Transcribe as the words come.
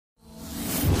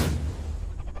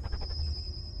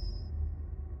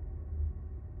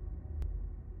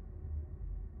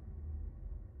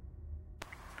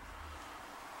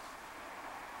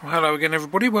Well, hello again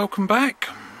everybody, welcome back.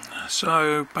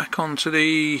 So back onto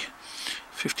the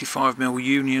 55mm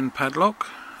Union padlock,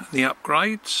 the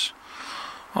upgrades.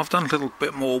 I've done a little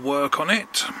bit more work on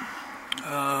it.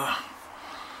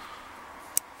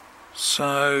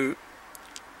 So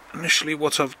initially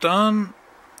what I've done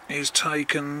is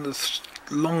taken the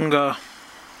longer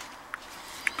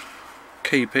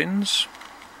key pins.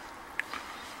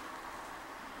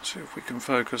 See if we can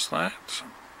focus that.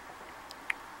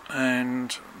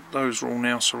 And those are all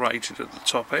now serrated at the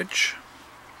top edge,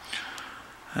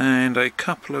 and a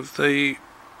couple of the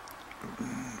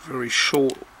very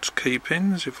short key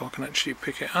pins, if I can actually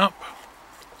pick it up,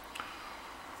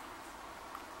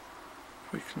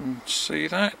 we can see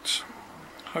that,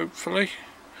 hopefully.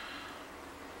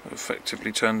 I've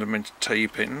effectively turned them into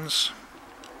T-pins.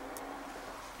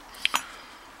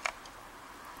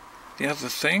 The other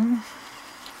thing,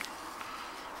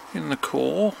 in the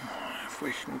core,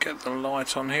 we can get the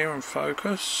light on here and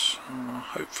focus,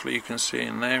 hopefully you can see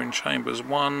in there in chambers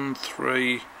 1,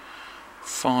 3,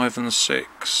 5 and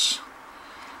 6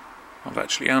 I've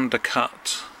actually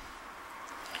undercut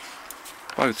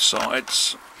both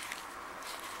sides,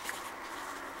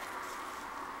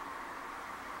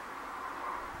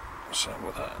 so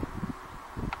with that,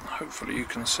 hopefully you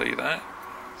can see that.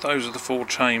 Those are the 4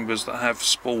 chambers that have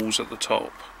spools at the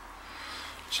top,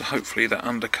 so hopefully that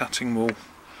undercutting will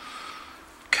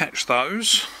catch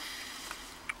those.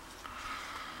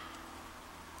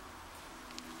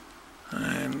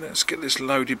 And let's get this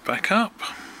loaded back up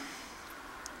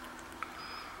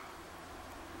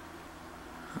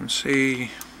and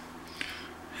see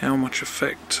how much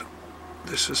effect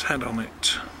this has had on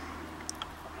it.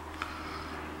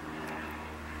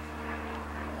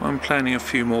 I'm planning a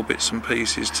few more bits and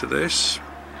pieces to this,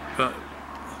 but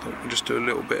I thought we'd just do a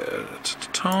little bit at a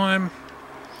time.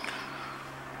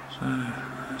 So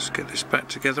let's get this back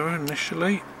together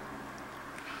initially,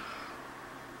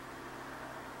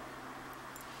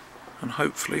 and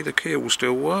hopefully the key will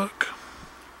still work.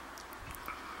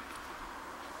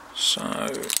 So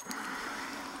that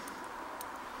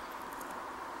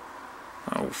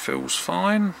all feels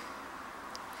fine,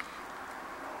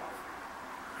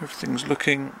 everything's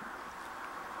looking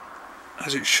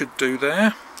as it should do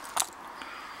there.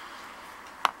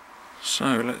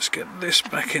 So let's get this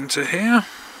back into here.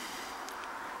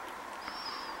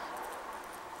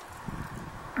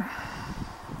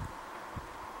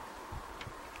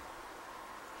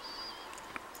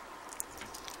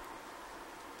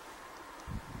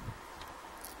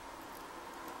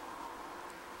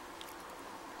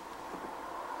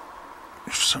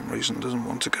 If for some reason doesn't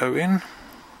want to go in.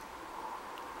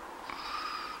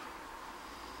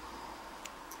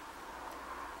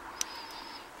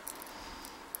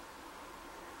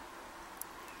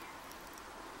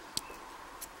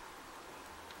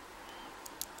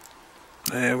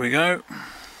 There we go.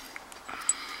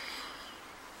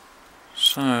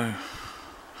 So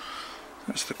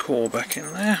that's the core back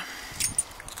in there.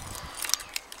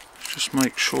 Just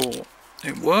make sure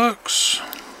it works,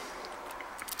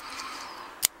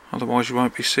 otherwise you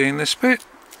won't be seeing this bit.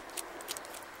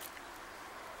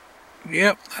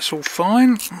 Yep, that's all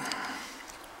fine.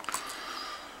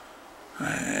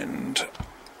 And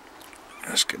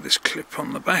let's get this clip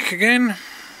on the back again.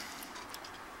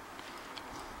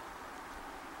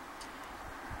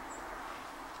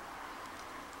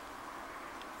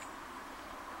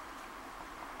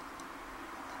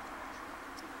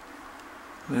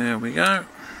 There we go.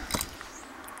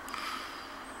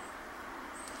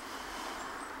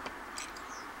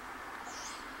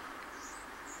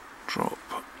 Drop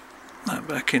that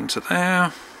back into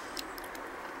there.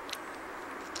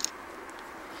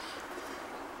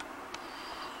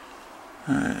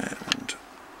 And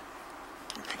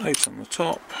plate on the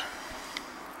top.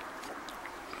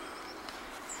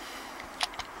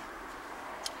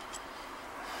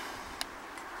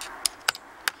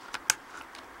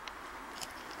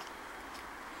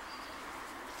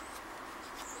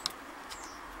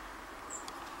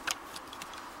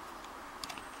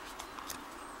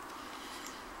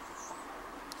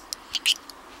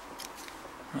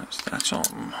 That's that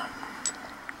on.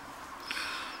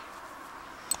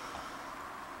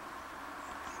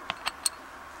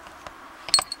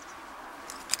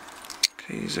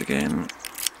 Keys again.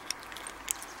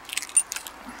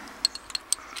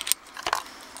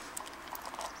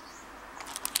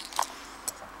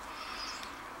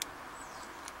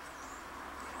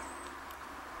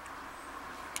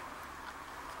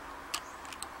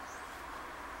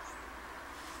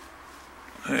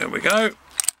 There we go.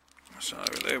 So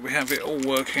there we have it all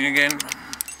working again.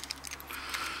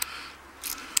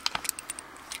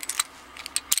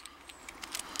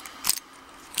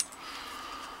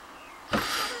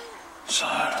 So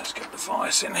let's get the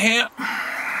vise in here.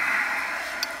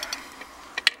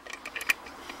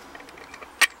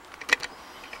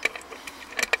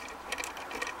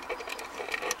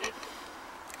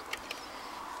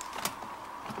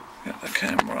 Get the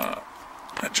camera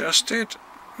adjusted.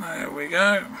 There we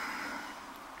go.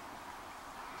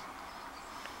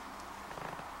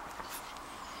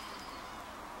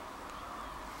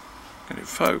 Get it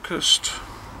focused.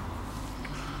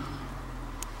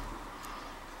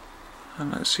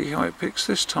 And let's see how it picks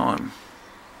this time.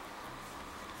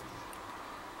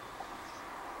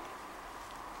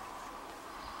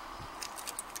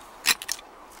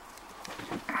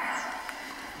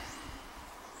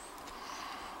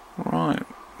 Right,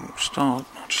 we'll start.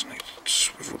 I just need to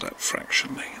swivel that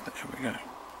fractionally. There we go.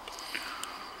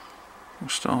 We'll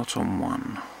start on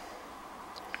 1.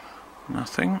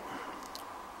 Nothing.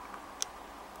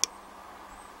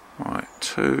 Right,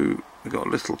 2. We got a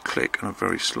little click and a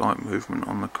very slight movement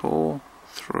on the core.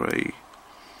 3.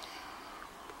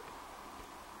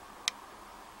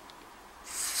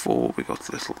 4. We got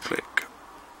a little click.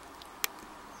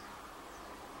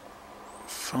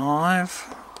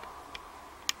 5.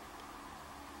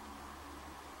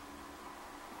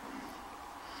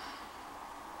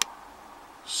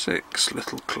 6,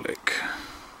 little click.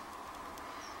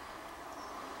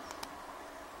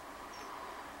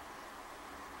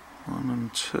 1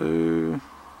 and 2,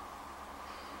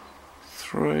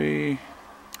 3,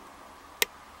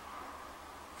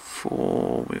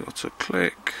 4, we got a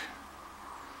click.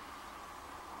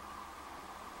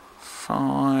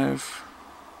 5,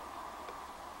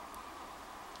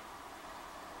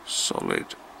 solid.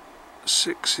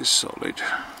 6 is solid.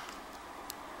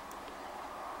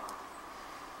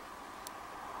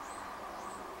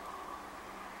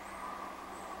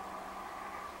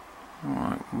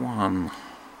 Right, 1.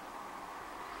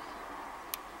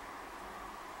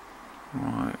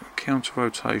 Right, counter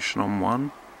rotation on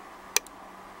 1.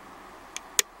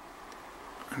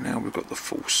 And now we've got the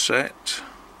full set.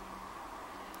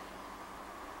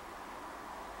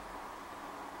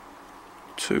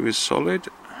 2 is solid.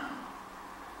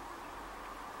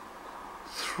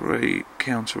 3,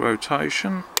 counter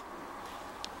rotation.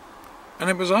 And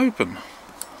it was open.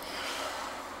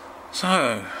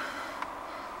 So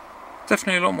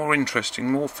definitely a lot more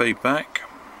interesting, more feedback,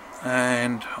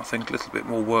 and I think a little bit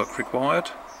more work required.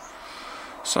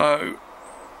 So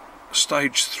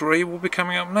stage 3 will be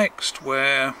coming up next,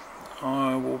 where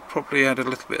I will probably add a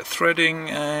little bit of threading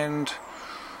and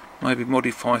maybe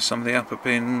modify some of the upper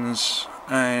pins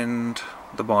and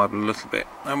the Bible a little bit,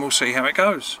 and we'll see how it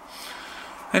goes.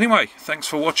 Anyway, thanks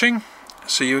for watching.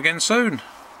 See you again soon.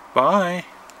 Bye.